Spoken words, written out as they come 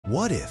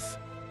What if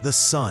the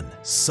sun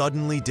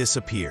suddenly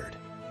disappeared?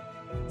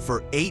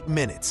 For 8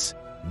 minutes,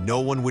 no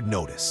one would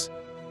notice.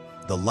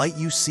 The light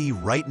you see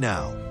right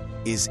now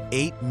is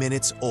 8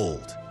 minutes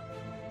old.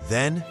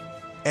 Then,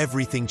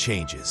 everything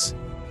changes.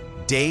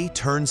 Day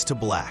turns to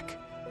black.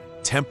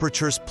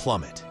 Temperatures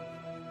plummet.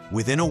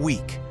 Within a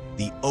week,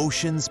 the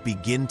oceans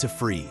begin to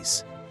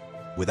freeze.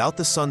 Without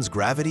the sun's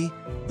gravity,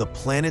 the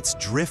planets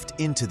drift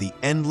into the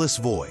endless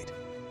void.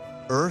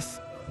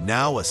 Earth,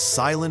 now a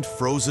silent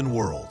frozen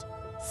world,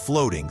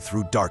 floating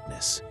through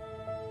darkness.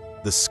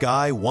 The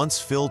sky, once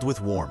filled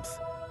with warmth,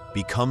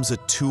 becomes a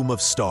tomb of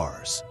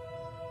stars.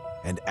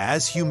 And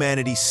as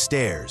humanity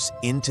stares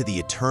into the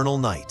eternal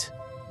night,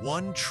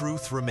 one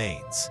truth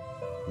remains.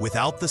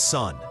 Without the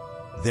sun,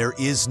 there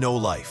is no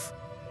life,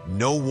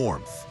 no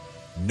warmth,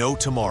 no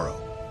tomorrow.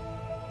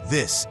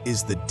 This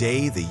is the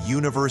day the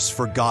universe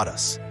forgot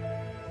us.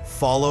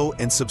 Follow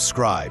and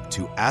subscribe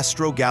to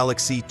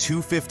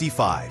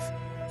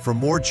AstroGalaxy255 for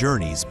more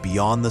journeys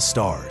beyond the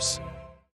stars.